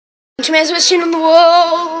Timit's wishing in the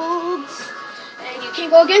world, and you can't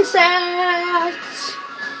go against that.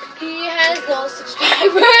 He has no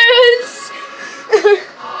subscribers.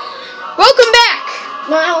 Welcome back.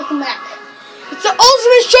 No, not welcome back. It's the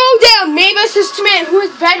ultimate showdown. Me versus Timit. Who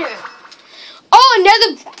is better? Oh,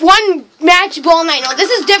 another one match ball night. No, this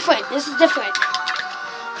is different. This is different.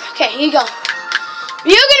 Okay, here you go.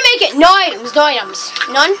 You're gonna make it. No items. No items.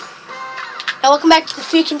 None. Now welcome back to the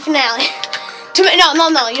freaking finale.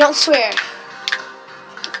 No, you don't swear.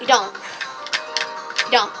 You don't.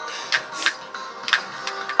 You don't.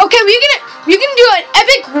 Okay, we're gonna do an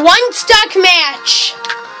epic one-stock match.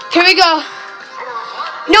 Here we go.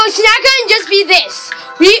 No, it's not gonna just be this.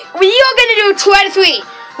 We are gonna do 2 out of 3.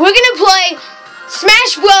 We're gonna play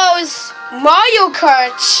Smash Bros Mario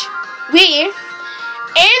Kart Wii,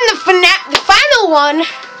 and the final one.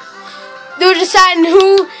 They're deciding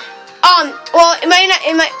who. Well,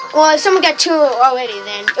 well, if someone got 2 already,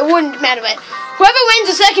 then it wouldn't matter. But whoever wins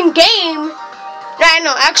the second game, I don't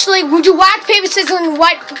know. Actually, would you rock, paper, scissors, and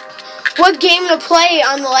what game to play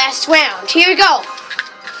on the last round? Here we go.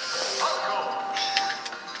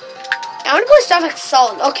 I want to play stuff like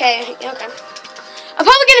Salt. Okay. I'm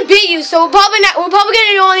probably gonna beat you, so we're probably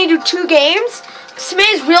gonna only do 2 games.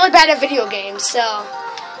 Timit is really bad at video games, so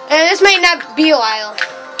this might not be a while.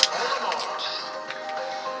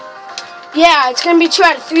 Yeah, it's gonna be 2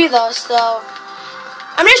 out of 3 though, so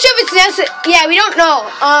I'm not sure if it's necessary. Yeah, we don't know.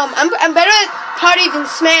 I'm better at Party than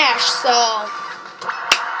Smash, so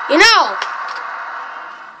you know.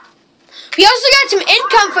 We also got some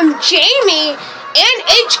income from Jamie and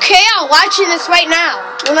HKL watching this right now.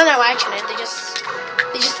 Well, they're not watching it.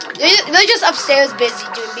 They're just upstairs busy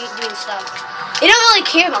doing stuff. They don't really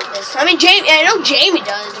care about this. I mean, I know Jamie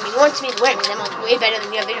does. I mean, he wants me to win because I'm way better than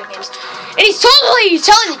you at video games. And he's totally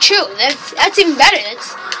telling the truth. That's even better.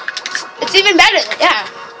 It's even better. Yeah.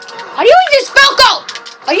 How do you always use Falco?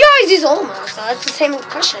 How do you always use Olmo? So that's the same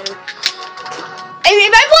question. I mean,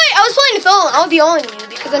 if I was playing with Olmo, I would be owning you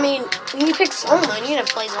because I mean, when you pick Olmo, and you never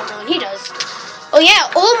plays Olmo, and he does. Oh yeah,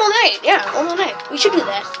 Olmo Night. Yeah, Olmo Night. We should do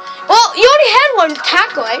that. Well, you already had one,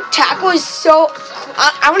 Taco, right? Taco is so.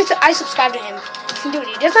 I subscribe to him. Dude,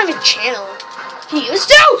 he doesn't have a channel. He used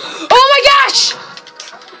to. Oh my gosh!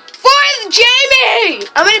 For Jamie!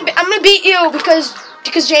 I'm gonna beat you because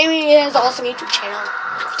Jamie has an awesome YouTube channel.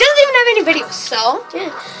 He doesn't even have any videos, so yeah.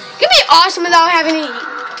 It can be awesome without having any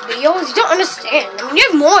videos. You don't understand. I mean, you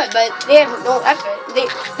have more, but they have no effort. They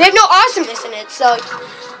have no awesomeness in it. So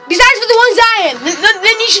besides for the ones I am,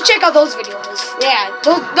 then you should check out those videos. Yeah,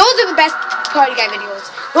 those are the best Party Guy videos.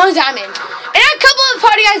 The ones I'm in. And a couple of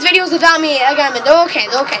Party Guys videos without me, they're okay.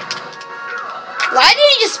 Why did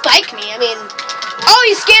he just spike me? I mean, oh,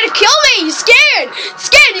 he's scared to kill me. He's scared.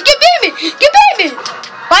 You can beat me.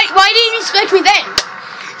 Why didn't you spike me then?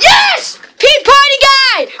 Yes! Beat Party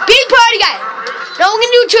Guy. No, we're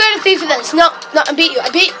gonna do 2 out of 3 for this. No, I beat you.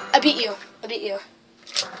 I beat you.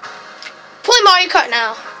 Play Mario Kart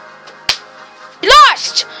now. You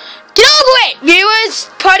lost. Get over it, viewers.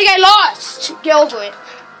 Party Guy lost. Get over it.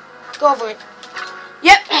 Go over it.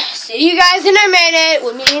 Yep. See you guys in a minute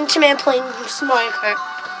with me and Timit playing some Mario Kart.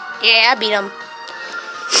 Yeah, I beat him.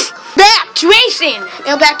 Back to racing.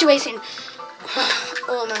 Now back to racing.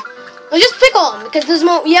 Oh no. Well, just pick on because there's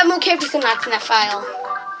more. You have more characters unlocked in that file.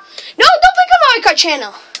 No, don't pick on Mario Kart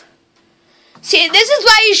channel. See, this is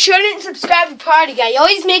why you shouldn't subscribe to Party Guy. He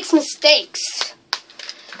always makes mistakes.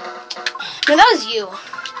 No, that was you.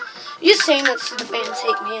 You're just saying that so the fans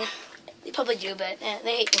hate me. They probably do, but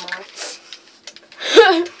they hate me more.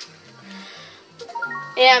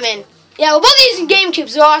 Yeah, man. Yeah, well, both of these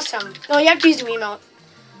GameCubes are awesome. No, you have to use the remote.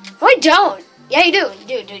 No, I don't. Yeah, you do.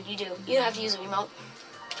 You do. You have to use the remote.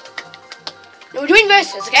 No, we're doing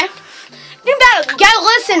versus, okay? Doing battle. You gotta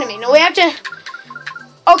listen to me. No, we have to.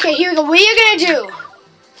 Okay, here we go. What are you gonna do?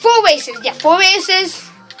 4 races. Yeah, 4 races.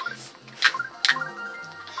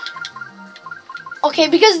 Okay,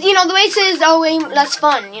 because, you know, the races are way less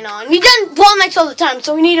fun, you know. And we've done ball nights all the time,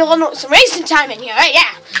 so we need a little some racing time in here, right?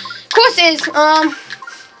 Yeah. Courses,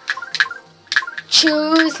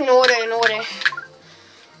 choose in order.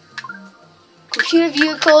 Computer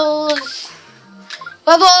vehicles.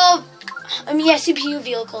 Level, yeah, CPU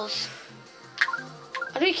vehicles.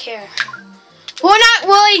 I don't care. We're not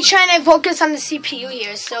really trying to focus on the CPU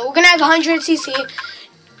here, so we're gonna have 100cc.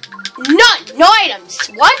 None! No items.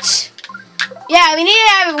 What? Yeah, we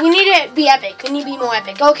need to be epic. We need to be more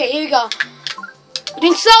epic. Okay, here we go. We're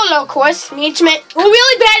doing solo, of course. Me and Timit. We're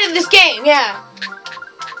really bad at this game, yeah.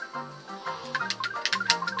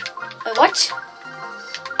 Wait, what?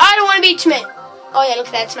 I don't want to be Timit. Oh yeah, look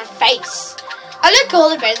at that. It's my face. I look a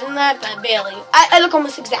little better than that, but barely. I look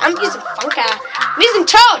almost exact. I'm using Funka. I'm using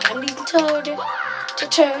Toad. I'm using Toad.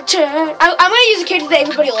 Toad. I'm gonna use a character that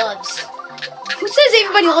everybody loves. Who says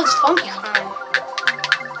everybody loves Funky Kong?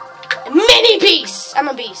 Mini Beast. I'm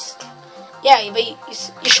a beast. Yeah, but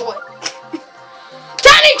you're short.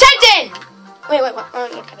 Tiny Titan. Wait, what? Oh,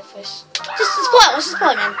 what kind of fish? Just play. Let's just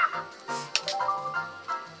play, man.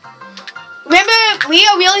 Remember, we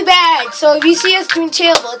are really bad, so if you see us doing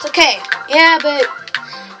terrible, it's okay. Yeah, but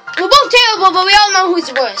we're both terrible, but we all know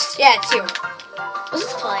who's worse. Yeah, it's you. Let's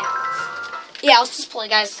just play. Yeah, let's just play,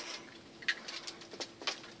 guys.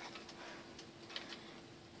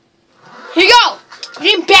 Here you go.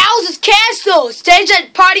 We're in Bowser's Castle. Stage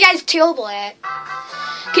that Partyguy's terrible at.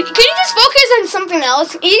 Can you just focus on something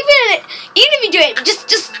else? Even if you do it, just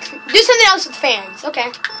do something else with fans.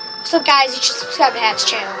 Okay. What's up, guys? You should subscribe to Hat's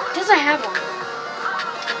channel. It doesn't have one.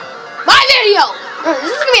 My video! No,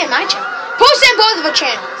 this is gonna be on my channel. Post it on both of our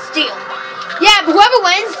channels. Deal. Yeah, but whoever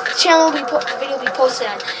wins, the channel will the video will be posted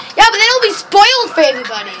on. Yeah, but then it'll be spoiled for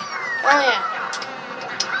everybody. Oh yeah.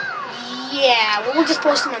 Yeah, well, we'll just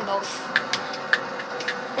post them on both.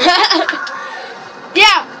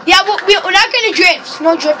 Yeah, we're not gonna drift.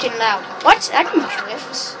 No drifting allowed. What? I can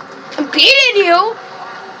drift. I'm beating you.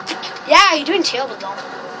 Yeah, you're doing terrible though.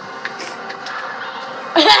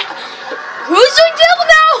 Who's doing terrible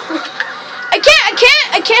now? I can't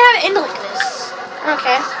have it end like this.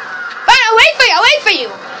 Okay. Fine, I'll wait for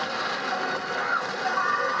you.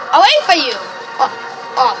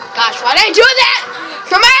 Oh gosh, why did I do that?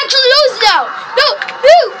 I might actually lose now. No.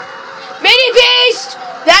 Mini Beast.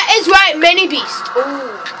 That is right, Mini Beast.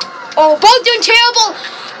 Oh, both doing terrible.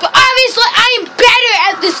 But obviously, I am better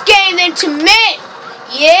at this game than Timit.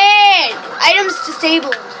 Yeah. Items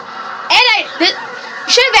disabled.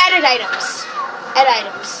 You should have added items. Add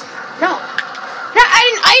items. No. Not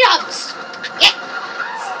adding items. Yeah.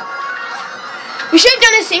 We should have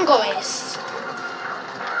done a single race.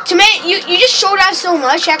 Timit, you just showed off so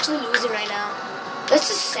much. You're actually losing right now. This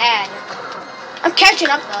is sad. I'm catching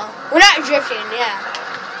up though. We're not drifting. Yeah.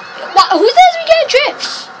 Who says we can't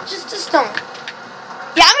drift? Just don't.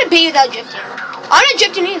 Yeah, I'm gonna beat you without drifting. I'm not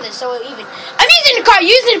drifting either, so even. I'm using the car,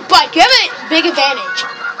 using the bike. You have a big advantage,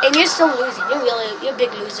 and you're still losing. You're a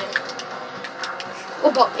big loser.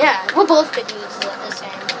 We're both big losers at this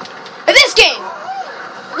game. At this game.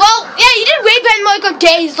 Well, yeah, you did way better than like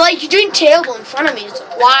days. Like you're doing terrible in front of me. It's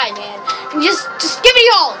like, why, man? And just give it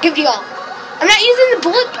all. Give it all. I'm not using the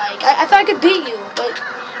bullet bike. I thought I could beat you, but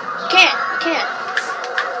can't.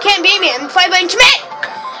 Can't beat me. I'm fighting by Timit.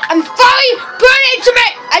 I'm fighting by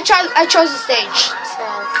Timit. I chose the stage. So,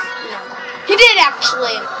 you know. He did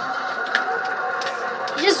actually.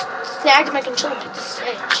 He just snagged my controller to the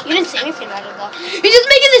stage. You didn't say anything about it though. You're just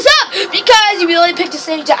making this up because you really picked a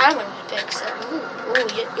stage that I wanted to pick. So,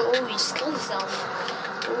 you just killed yourself.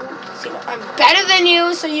 So, you know, I'm better than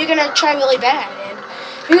you, so you're gonna try really bad. And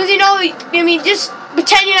because you know, I mean, just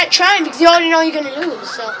pretend you're not trying because you already know you're gonna lose.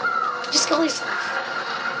 So, just kill yourself.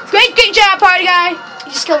 Great job, Partyguy.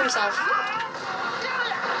 He just killed himself.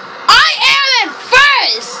 I am in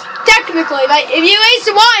first! Technically, like, if you ace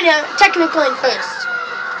one, I'm technically in first.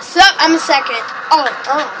 So, I'm in second. Oh,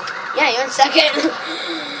 yeah, you're in second.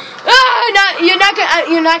 You're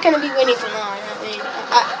not gonna be winning for long. I mean,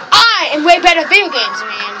 I am way better at video games,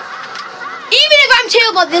 man. Even if I'm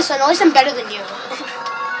terrible at this one, at least I'm better than you.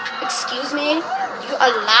 Excuse me? You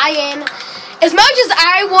are lying. As much as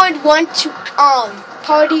I would want to,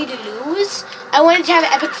 Party to lose, I wanted to have an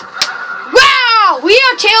epic. Wow, we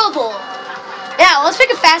are terrible. Yeah, let's pick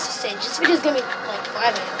a faster stage. This video's gonna be like 5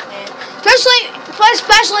 minutes, man.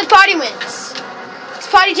 Especially Party wins. This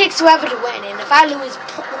Party takes forever to win, and if I lose,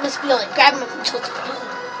 it must be like grabbing my controller.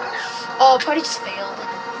 Oh, Party just failed.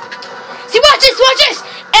 See, watch this,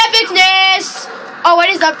 epicness. Oh, what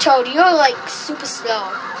is up, Toad? You're like super slow,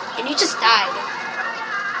 and you just died.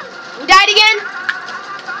 You died again?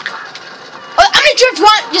 Oh, I'm gonna drift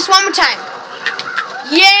just one more time.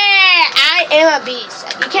 Yeah, I am a beast.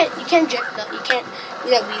 You can't drift though. You can't do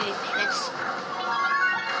that weird thing.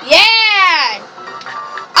 Yeah.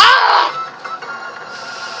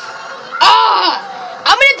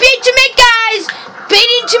 I'm gonna beat Timit, guys.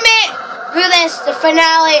 Beating Timit. Look at this, the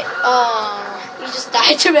finale. You just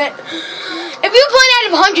died, Timit. If we were playing out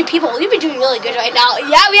of 100 people, we'd be doing really good right now.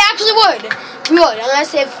 Yeah, we actually would. We would,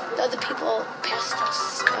 unless if other people passed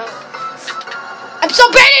us. I'm so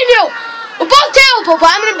better than you. We're both terrible, but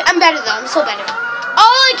I'm better though. I'm so better.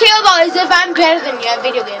 All I care about is if I'm better than you at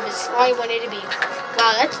video games. That's all I wanted to be.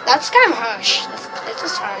 Wow, that's kind of harsh. That's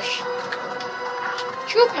just harsh.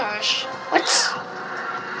 Super harsh. What?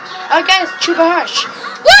 Oh, guys, super harsh.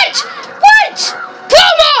 What? it!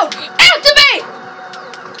 Blue mode! Activate!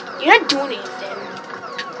 You're not doing anything.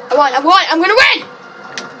 I'm gonna win!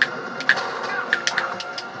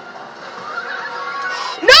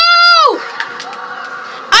 No!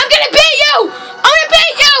 I'm gonna beat you! I'm gonna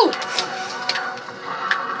beat you!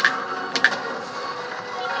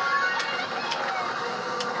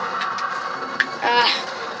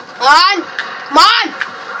 Come on! Come on!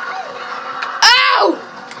 Ow!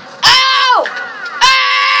 Ow!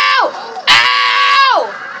 Ow! Ow!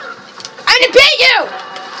 I'm gonna beat you!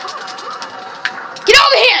 Get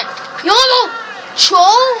over here! You little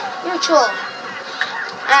troll? You're a troll.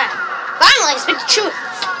 Finally, you speak the truth.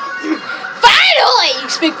 Finally, you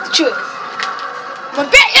speak the truth. I'm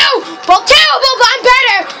gonna beat you! Well, terrible, but I'm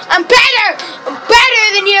better! I'm better! I'm better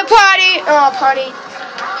than you, Party! Oh, Party.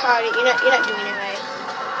 You're not doing it right.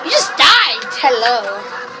 You just died. Hello.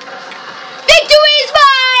 Victory is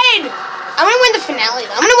mine! I'm gonna win the finale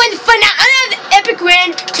though. I'm gonna win the finale. I'm gonna have the epic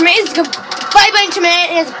win. Timit is the play-by Timit.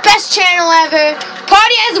 He has the best channel ever.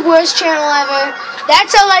 Party has the worst channel ever.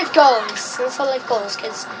 That's how life goes. That's how life goes,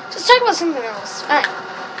 kids. Let's talk about something else. Fine.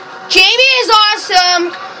 Jamie is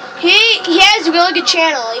awesome. He has a really good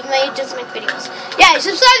channel, even though he doesn't make videos. Yeah,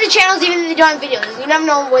 subscribe to channels even if they don't have videos. You never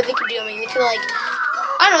know what they could do. I mean, they could like,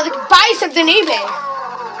 I don't know, they could buy something on eBay.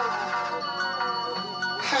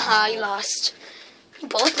 Haha, you lost. You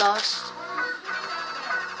both lost.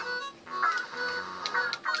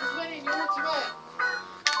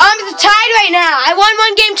 It's tied right now. I won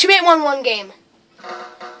one game, Timit won one game.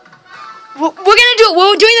 We're gonna do it.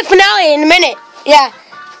 We're doing the finale in a minute. Yeah.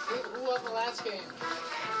 Who won the last game?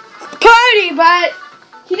 Party, but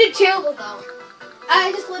he did terrible though.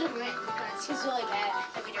 I just let him win because he's really bad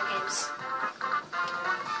at video games.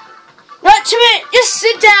 No, Timit, just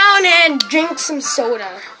sit down and drink some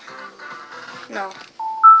soda. No.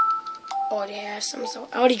 Oh, yeah, some soda.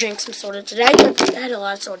 I already drank some soda today. I had a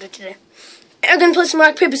lot of soda today. I'm gonna play some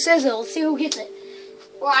rock, paper, scissors. Let's see who gets it.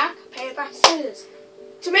 Rock, paper, scissors.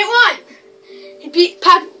 Timit won. He beat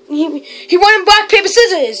Pop. He won in rock, paper,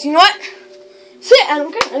 scissors. You know what? Sit. I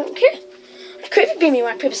don't care. I don't care. I don't care if you beat me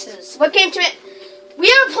rock, paper, scissors. What game, Timit? We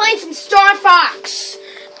are playing some Star Fox.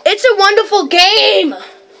 It's a wonderful game.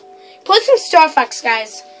 Play some Star Fox,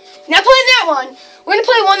 guys. We're not playing that one. We're gonna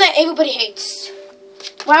play one that everybody hates.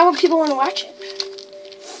 Why would people want to watch it?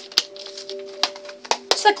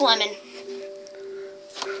 It's like lemon.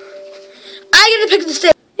 I get to pick the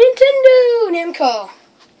stage. Nintendo, Namco.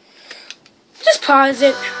 Just pause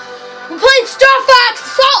it. We're playing Star Fox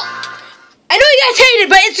Assault. I know you guys hate it,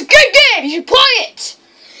 but it's a good game. You should play it.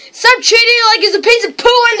 Stop treating it like it's a piece of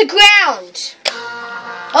poo on the ground.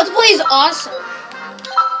 Multiplayer is awesome.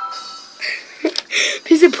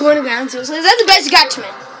 Piece of poo on the ground. So that's the best you got to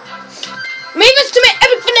me. Maybe it's to my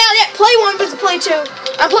epic finale. Yeah, play 1 versus play 2.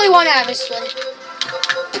 I'm playing 1 obviously.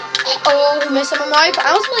 Oh, we messed up on my part.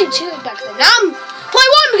 I was playing 2 back then. Now I'm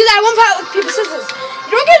playing 1 because I won part with paper scissors.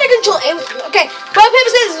 You don't get to control A with me. Okay, rock,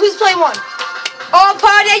 paper, scissors. Who's playing 1? Oh,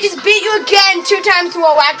 Party, I just beat you again 2 times in a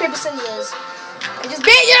row. Rock, paper, scissors. I just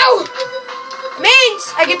beat you. It means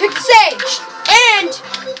I can pick the stage. And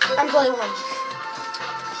I'm playing 1. I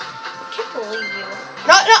can't believe you.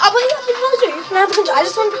 No, I'll play you. You can have the control. I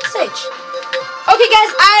just want to pick the stage. Okay,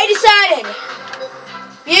 guys, I decided.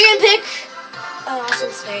 You're gonna pick an awesome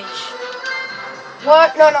stage.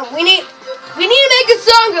 What? No. We need to make it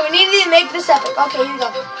stronger. We need to make this epic. Okay, here you go.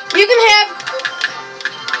 You can have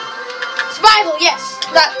survival. Yes.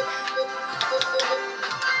 That.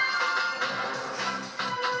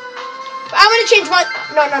 I'm gonna change one.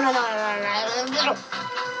 No. I'm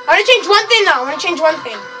gonna change one thing though. I'm gonna change one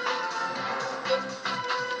thing.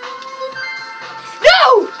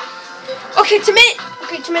 No! Okay,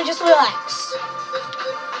 Timit, just relax.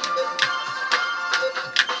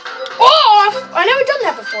 Oh! I never done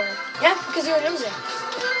that before. Yeah, because you're a loser.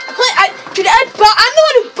 I'm the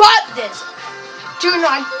one who bought this. Dude, no,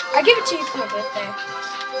 I gave it to you for my birthday.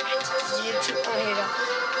 Oh, here you go.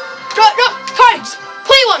 No, cards.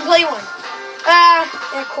 Play 1.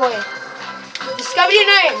 Yeah, Koi. Discover your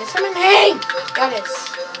name. Discover your name. Got this.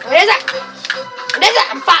 What is it?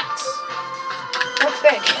 I'm Fox. That's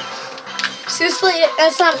big. Seriously,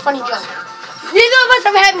 that's not a funny joke. Neither of us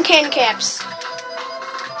ever having candy caps.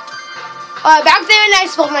 Back then I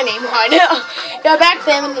spelled my name wrong. Yeah, back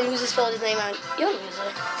then when the loser spelled his name out. You're a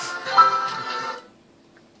loser.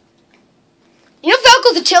 You know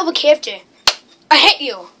Falco's a terrible character. I hate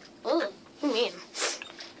you. Oh, what do you mean?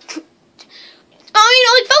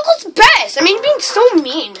 Falco's the best. I mean, you're being so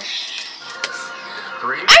mean.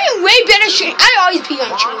 I am way better shooting. I always beat you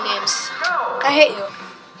on shooting games. I hate you.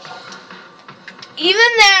 even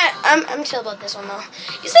that, I'm chill about this one though.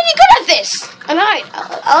 You said you're good at this. I lied.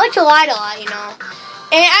 I like to lie a lot, you know.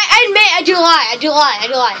 And I admit, I do lie.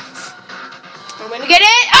 I'm gonna get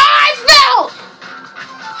it. Oh, I fell!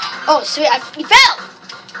 Oh, sweet, you fell.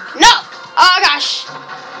 No. Oh gosh.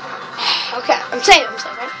 Okay, I'm safe,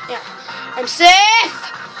 right? Yeah. I'm safe.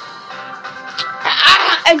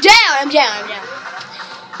 I'm down.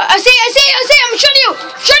 I see you. I'm shooting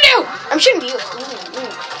you. I'm shooting you.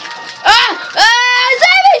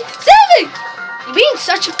 Save me. You're being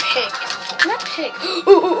such a pig. I'm not a pig.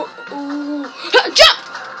 Ooh. Jump.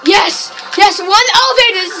 Yes. One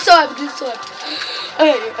elevator. This is so epic.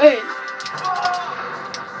 Hey.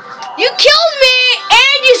 You killed me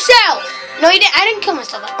and yourself. No, you didn't. I didn't kill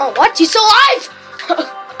myself. Oh, what? You still alive?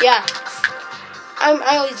 Yeah.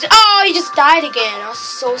 I always. Oh, you just died again. I was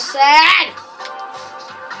so sad.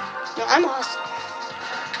 No, I'm awesome.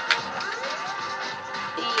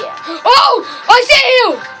 Yeah. Oh, I see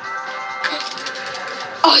you.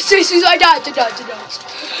 Oh, seriously, I died.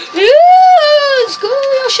 Let's go,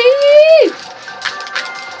 Yoshi.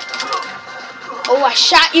 Oh, I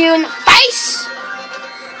shot you in the face.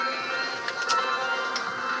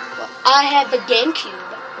 Well, I have a GameCube.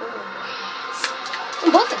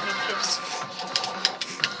 Oh. Both of GameCubes.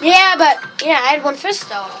 Yeah, but I had one first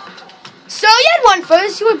though. So you had one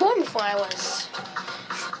first. You were born before I was.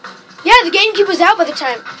 Yeah, the GameCube was out by the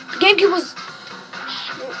time. The GameCube was.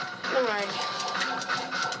 Never mind.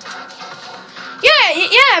 Yeah,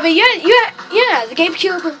 but the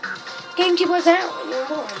GameCube was out when you were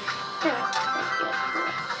born.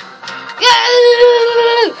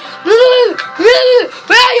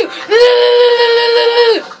 Where are you?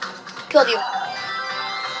 Killed you.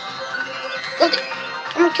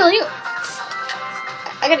 I'm gonna kill you.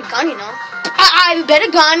 I got a gun, you know. I have a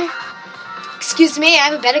better gun. Excuse me, I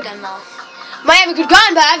have a better gun though. Might have a good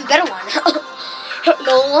gun, but I have a better one.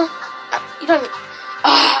 Lol. You don't even.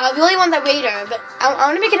 I really want that Raider, but I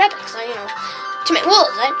want to make it epic, so you know. Timit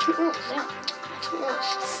wolves, right? Timit wolves, yeah. Timit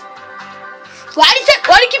wolves. Why do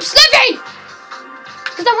you keep sniffing?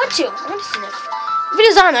 Because I want to sniff. The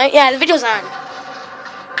video's on, right? Yeah, the video's on.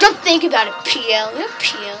 Don't think about it, PL. You're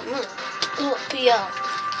PL. Oh, PL.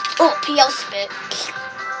 Oh, PL spit.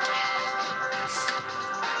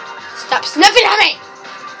 Stop sniffing at me!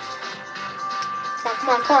 Come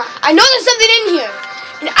on. I know there's something in here.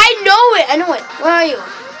 And I know it. Where are you?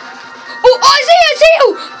 Oh, I see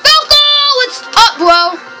you! Falco! What's up,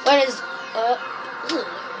 bro? What is...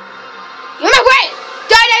 You're my way!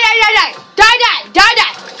 Die!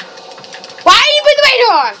 Why are you with the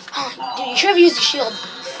radar off? Oh, dude, you should have used the shield.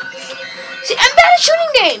 See, I'm bad at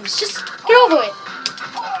shooting games. Just get over it.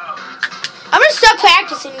 I'm gonna start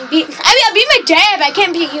practicing and beat... I beat my dad, but I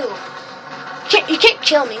can't beat you. You can't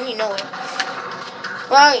kill me, you know it.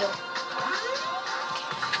 Where are you?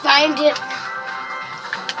 Find it.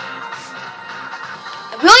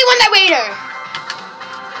 I really want that Raider.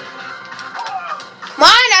 Come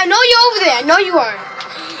on, I know you're over there. I know you are.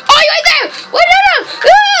 Oh, you're right there. Wait, no.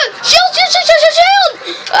 Shield.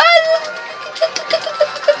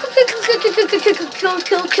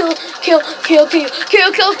 Kill.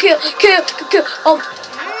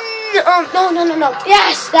 No.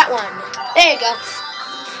 Yes, that one. There you go.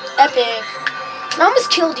 Epic. I almost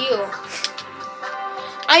killed you.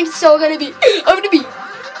 I'm gonna be.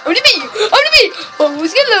 Oh,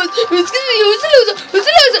 who's gonna lose? Who's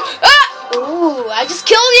the loser? Ah! Ooh, I just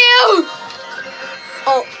killed you.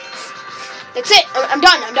 Oh, that's it. I'm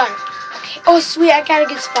done. Okay. Oh, sweet. I got a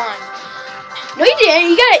good spawn. No, you didn't.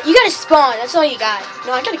 You got a spawn. That's all you got.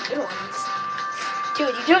 No, I got a good one.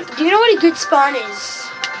 Dude, do you know what a good spawn is?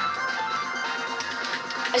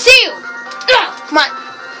 I see you. Come on.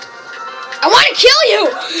 I want to kill you.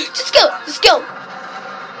 Just go.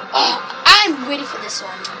 Oh, I'm ready for this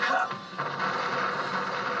one.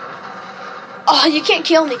 Oh, you can't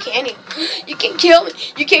kill me, can you? You can't kill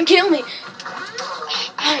me.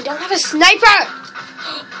 I don't have a sniper.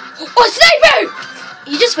 Oh, sniper!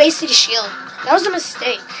 You just wasted a shield. That was a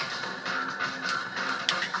mistake.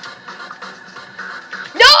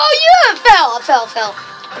 No, you fell.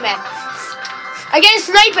 I'm mad. I get a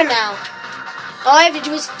sniper now. All I have to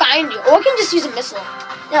do is find you. Or I can just use a missile.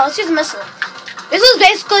 Yeah, let's use a missile. This is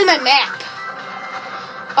basically my map.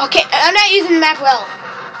 Okay, I'm not using the map well.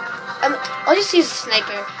 I'll just use a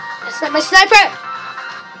sniper. That's not my sniper.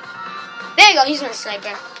 There you go, he's my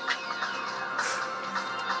sniper.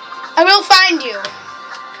 I will find you.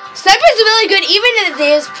 Sniper's really good, even if it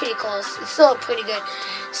is pretty close. It's still pretty good.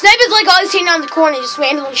 Sniper's like always hanging on the corner and just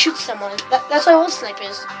randomly shoot someone. That's why I love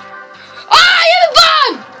snipers. Oh, you have a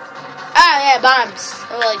bomb! Ah, yeah, bombs.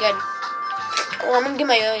 They're really good. Oh, I'm gonna get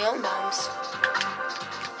my own bombs.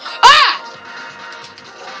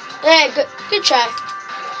 Yeah, good try.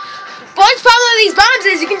 But what's the problem with these bombs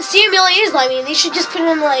is you can see them really easily. I mean, they should just put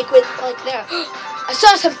them like there. I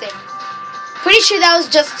saw something. Pretty sure that was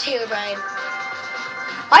just Herobrine.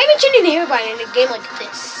 Why are you mentioning Herobrine in a game like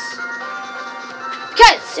this?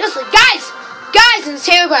 Because, seriously, guys, it's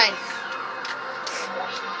Herobrine.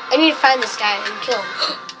 I need to find this guy and kill him.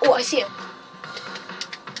 Oh, I see him.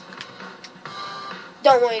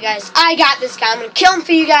 Don't worry, guys. I got this guy. I'm gonna kill him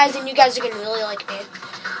for you guys, and you guys are gonna really like me.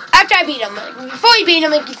 After I beat him, before you beat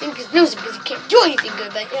him, you think he's losing because he can't do anything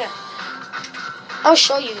good. But yeah, I'll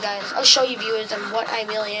show you guys. I'll show you viewers on what I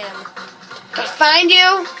really am. If I find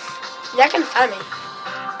you, you're not gonna find me.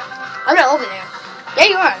 I'm not over there. Yeah,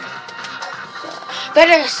 you are.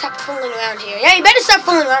 Better stop fooling around here. Yeah, you better stop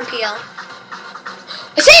fooling around, PL.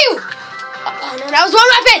 I see you! Oh no, that was one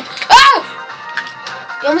weapon! Oh!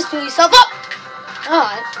 You almost blew yourself up! Oh,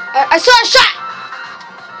 I saw a shot!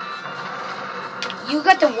 You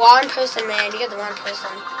got the one person, man. You got the one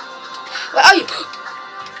person. Where are you?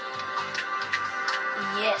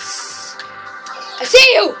 Yes. I see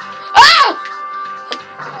you! Oh!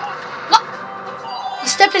 What? You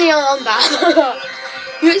stepped in your own bomb.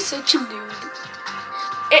 You're such a noob.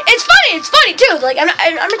 It's funny too. Like I'm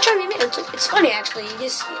not trying to be mean. It's funny actually.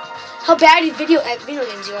 Just how bad at video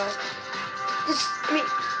games you are.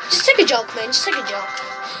 Just take a joke, man. Just take a joke.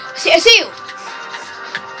 I see you.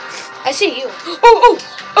 I see you. Oh!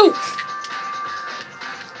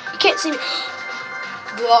 You can't see me.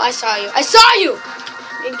 Bro, I saw you.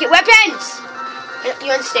 You need to get weapons.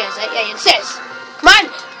 You're on the stairs, right? Yeah, you're on the stairs. Come on.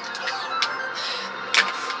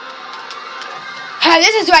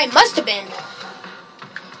 This is where I must have been.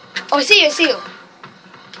 Oh, I see you.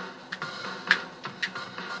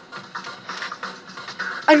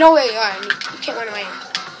 I know where you are. You can't run away.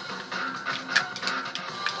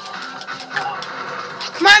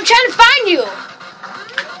 Come on, I'm trying to find you.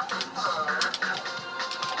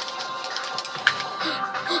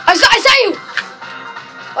 I saw you.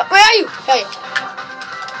 Where are you?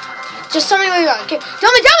 Just tell me where you are. Okay.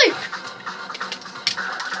 Tell me.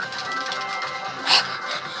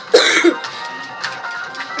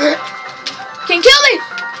 Can't kill me!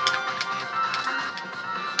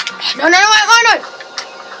 No! Die!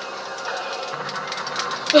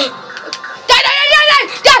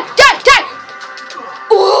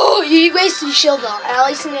 Oh, you wasted your shield though. At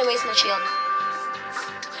least I'm gonna waste my shield.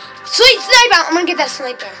 Sweet sniper! I'm gonna get that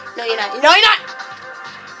sniper. No, you're not.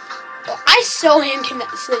 Oh, I saw him get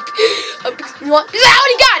that sniper. You know what? Is that how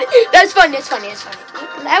he got it? That's funny.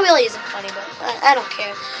 That really isn't funny, but I don't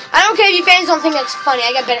care. I don't care if you fans don't think that's funny.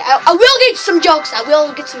 I got better. I will get some jokes.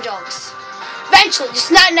 Eventually,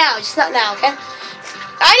 just not now, okay?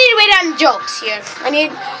 I need to wait on jokes here.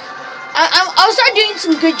 I'll start doing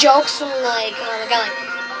some good jokes when I got like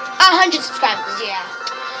 100 subscribers, yeah.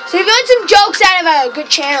 So if you want some jokes out of a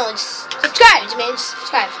good channel, just subscribe, man. Just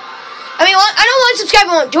subscribe. I mean, I know one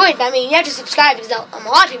subscriber won't do it, but I mean, you have to subscribe because a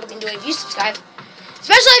lot of people can do it if you subscribe.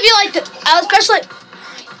 Especially if you like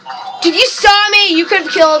Dude, you saw me. You could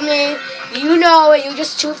have killed me. You know it. You're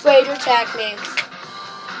just too afraid to attack me.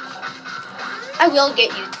 I will get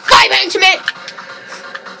you. Fight, Timit!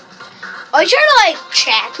 Are you trying to,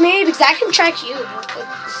 track me? Because I can track you with the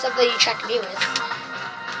stuff that you track me with.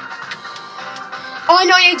 Oh, I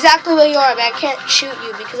know exactly where you are, but I can't shoot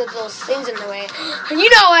you because of those things in the way. And you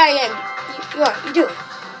know where I am. You do.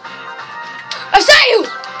 I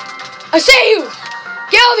see you!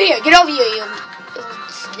 Get over here, you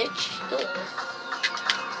snitch.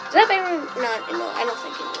 Is that better? No, I don't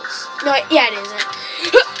think it is. No, yeah, it isn't.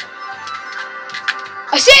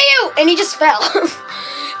 I see you! And he just fell.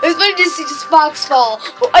 It's funny to see just Fox fall.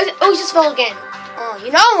 Oh, he just fell again. Oh,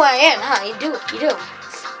 you know where I am, huh? You do. You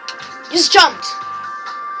just jumped.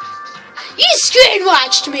 You screen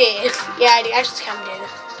watched me. Yeah, I just kind of did.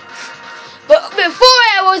 But before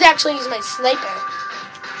I was actually using my sniper.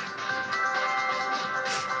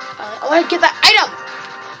 I want to get that item.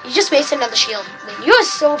 You just wasted another shield. Man, you are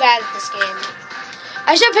so bad at this game.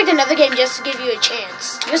 I should have picked another game just to give you a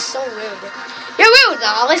chance. You're so rude. You're rude,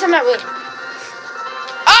 though. At least I'm not rude.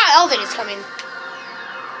 Ah, elevator's coming.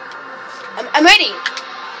 I'm ready.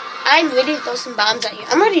 I'm ready to throw some bombs at you.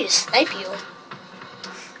 I'm ready to snipe you.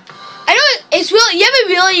 I know it's really, you have a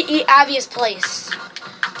really obvious place.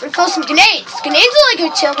 I'm gonna throw some grenades. Grenades are like a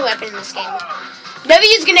utility weapon in this game. Never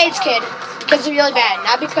use grenades, kid, because they're really bad.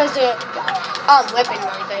 Not because they're weapon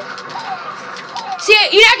really bad. See,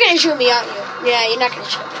 you're not gonna shoot me, aren't you? Yeah, you're not gonna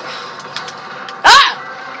shoot me. Ah!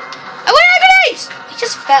 I went out of grenades! He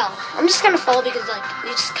just fell. I'm just gonna fall because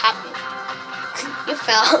you just caught me. You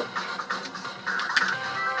fell.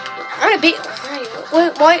 I'm gonna beat you.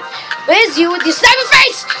 What? Where's you with your sniper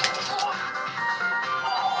face?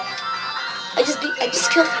 just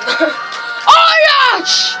killed him. Oh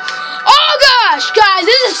gosh! Oh gosh, guys,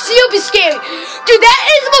 this is super scary. Dude, that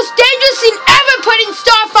is the most dangerous thing ever put in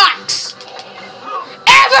Star Fox.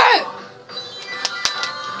 Ever!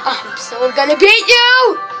 I'm so gonna beat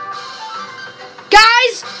you!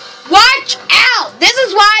 Guys, watch out! This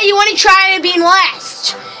is why you want to try to be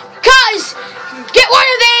last. Because, get one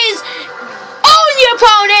of these, own your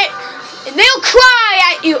opponent, and they'll cry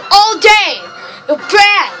at you all day. They'll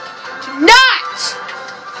brag. Do not!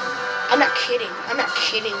 I'm not kidding. I'm not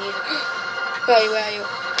kidding you. Where are you? Where are you?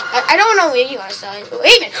 I don't know where you are, so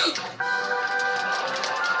even.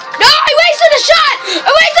 No, I wasted a shot!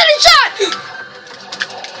 I wasted a shot!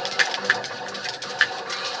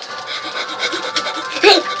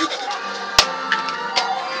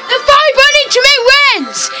 The fire burning to me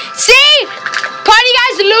wins! See?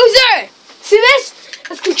 Partyguy's a loser! See this?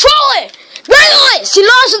 Let's control it! Wireless! He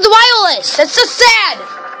lost with the wireless! That's so sad!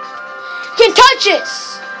 Can't touch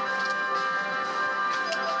this!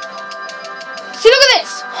 See, look at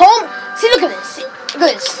this! Home! See, look at this! See, look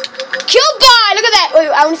at this! Killed by! Look at that! Wait,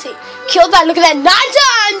 I want to see. Killed by! Look at that! 9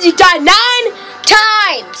 times! You died 9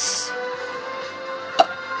 times!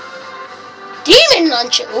 Demon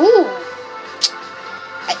launcher! Ooh!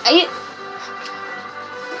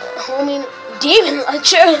 Homie, demon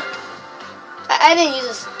launcher. I didn't use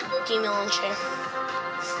this demon launcher.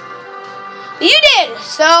 You did,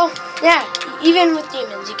 so yeah. Even with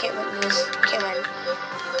demons, you can't lose. You can't win.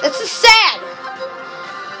 That's so sad.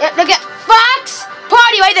 Yeah, look at Fox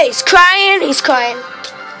Party right there. He's crying. He's crying.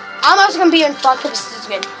 I'm also gonna be in rock paper scissors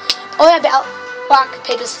again. Oh yeah, rock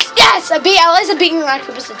paper scissors. Yes, I beat. At least I beat rock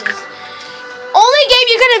paper scissors. Only game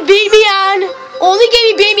you're gonna beat me on. Only game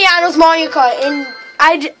you beat me on was Mario Kart, and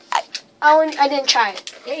I didn't try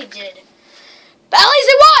it. Yeah, you did. But at least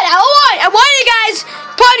I won. I won it, guys.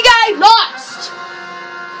 Partyguy lost.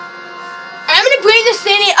 I'm gonna bring this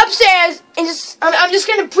thing upstairs and I'm just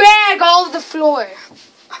gonna brag all over the floor.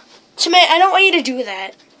 Timit, I don't want you to do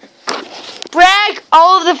that. Brag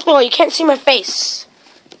all over the floor. You can't see my face.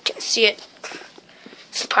 You can't see it.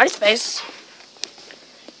 It's Party's face.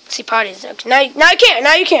 See Party's. Okay. Now you can't.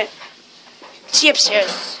 Now you can't. See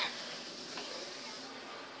upstairs.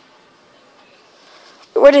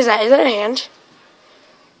 What is that? Is that a hand?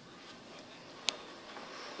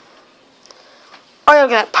 Oh,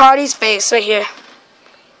 look at that. Party's face right here.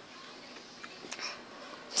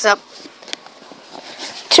 What's up?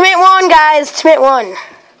 Timit won, guys. Timit won.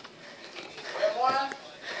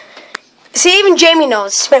 See, even Jamie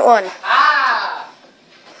knows. Timit won. Ah!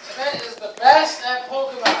 Timit is the best at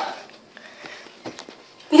Pokemon.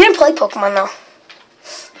 You didn't play Pokemon, though.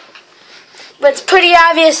 But it's pretty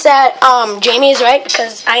obvious that Jamie is right,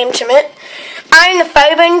 because I am Timit. I'm the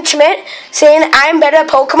firebrand Timit, saying I'm better at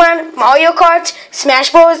Pokemon, Mario Kart,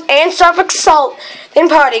 Smash Bros, and Star Fox Assault than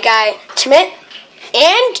Partyguy. Timit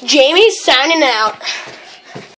and Jamie signing out.